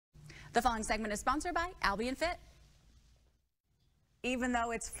The following segment is sponsored by Albion Fit. Even though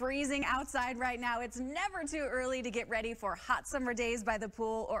it's freezing outside right now, it's never too early to get ready for hot summer days by the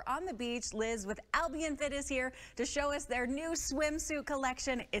pool or on the beach. Liz with Albion Fit is here to show us their new swimsuit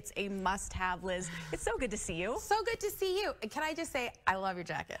collection. It's a must-have, Liz. It's so good to see you. So good to see you. Can I just say, I love your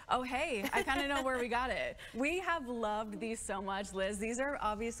jacket. Oh, hey, I kind of know where we got it. We have loved these so much, Liz. These are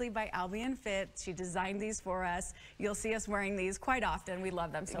obviously by Albion Fit. She designed these for us. You'll see us wearing these quite often. We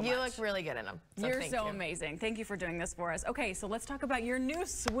love them so much. You look really good in them. So You're so amazing. Thank you for doing this for us. Okay, so let's talk about your new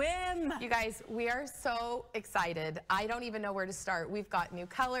swim. You guys, we are so excited. I don't even know where to start. We've got new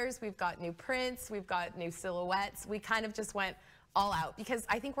colors, we've got new prints, we've got new silhouettes. We kind of just went all out because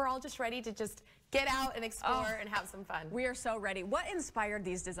I think we're all just ready to just get out and explore and have some fun. We are so ready. What inspired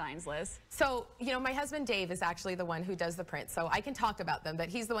these designs, Liz? So, you know, my husband Dave is actually the one who does the print, so I can talk about them, but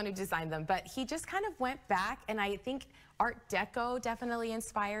he's the one who designed them. But he just kind of went back, and I think Art Deco definitely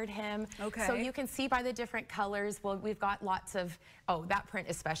inspired him. Okay. So you can see by the different colors, well, we've got lots of, oh, that print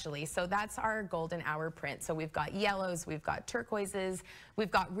especially. So that's our golden hour print. So we've got yellows, we've got turquoises,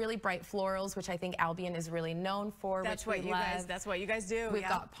 we've got really bright florals, which I think Albion is really known for. That's what you guys do. We've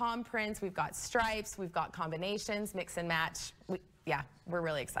got palm prints, we've got stripes, we've got combinations, mix and match. Yeah, we're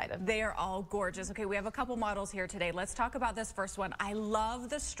really excited. They are all gorgeous. Okay, we have a couple models here today. Let's talk about this first one. I love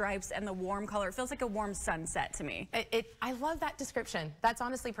the stripes and the warm color. It feels like a warm sunset to me. I love that description. That's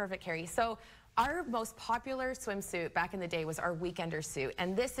honestly perfect, Carrie. So our most popular swimsuit back in the day was our weekender suit,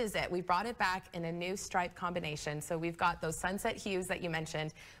 and this is it. We brought it back in a new stripe combination. So we've got those sunset hues that you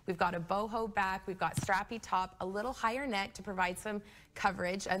mentioned. We've got a boho back, we've got strappy top, a little higher neck to provide some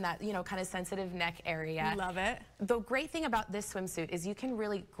coverage and that, you know, kind of sensitive neck area. Love it. The great thing about this swimsuit is you can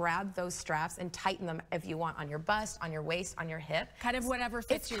really grab those straps and tighten them if you want on your bust, on your waist, on your hip. Kind of whatever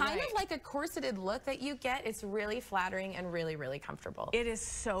fits you. It's kind of like a corseted look that you get. It's really flattering and really, really comfortable. It is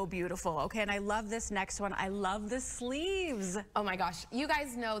so beautiful. Okay, and I love this next one. I love the sleeves. Oh my gosh. You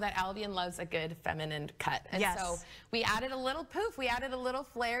guys know that Albion loves a good feminine cut. And yes. So we added a little poof. We added a little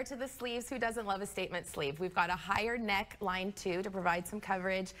flare to the sleeves. Who doesn't love a statement sleeve? We've got a higher neck line too to provide some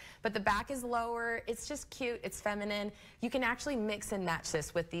coverage, but the back is lower. It's just cute. It's feminine. You can actually mix and match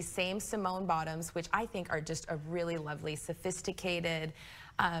this with these same Simone bottoms, which I think are just a really lovely, sophisticated,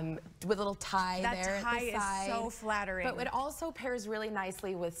 with a little tie there at the side. That tie is so flattering. But it also pairs really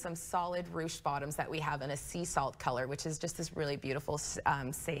nicely with some solid ruched bottoms that we have in a sea salt color, which is just this really beautiful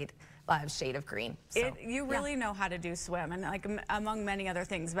shade of green. So, you really know how to do swim, and like among many other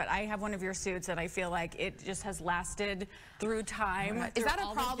things, but I have one of your suits and I feel like it just has lasted through time. Is that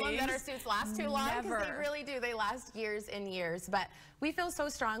a problem that our suits last too long? Never. Because they really do. They last years and years. But we feel so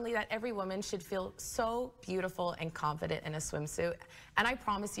strongly that every woman should feel so beautiful and confident in a swimsuit. And I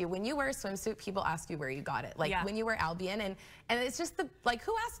promise you, when you wear a swimsuit, people ask you where you got it. Like when you wear Albion, and it's just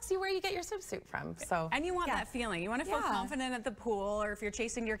who asks you where you get your swimsuit from? So and you want that feeling. You want to feel confident at the pool, or if you're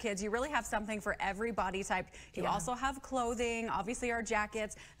chasing your kids, you really have something for every body type. You also have clothing, obviously our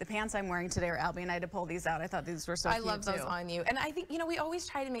jackets. The pants I'm wearing today are Albion. I had to pull these out. I thought these were so cute. I love those on you. And I think, you know, we always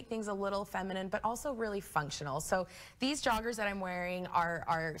try to make things a little feminine, but also really functional. So these joggers that I'm wearing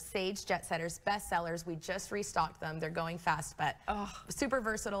are Sage Jet Setters bestsellers. We just restocked them. They're going fast, but super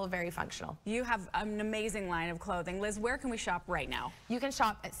versatile, very functional. You have an amazing line of clothing. Liz, where can we shop right now? You can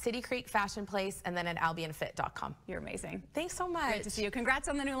shop at City Creek Fashion Place and then at albionfit.com. You're amazing. Thanks so much. Great to see you. Congrats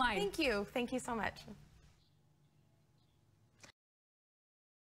on the new line. Thank you. Thank you so much.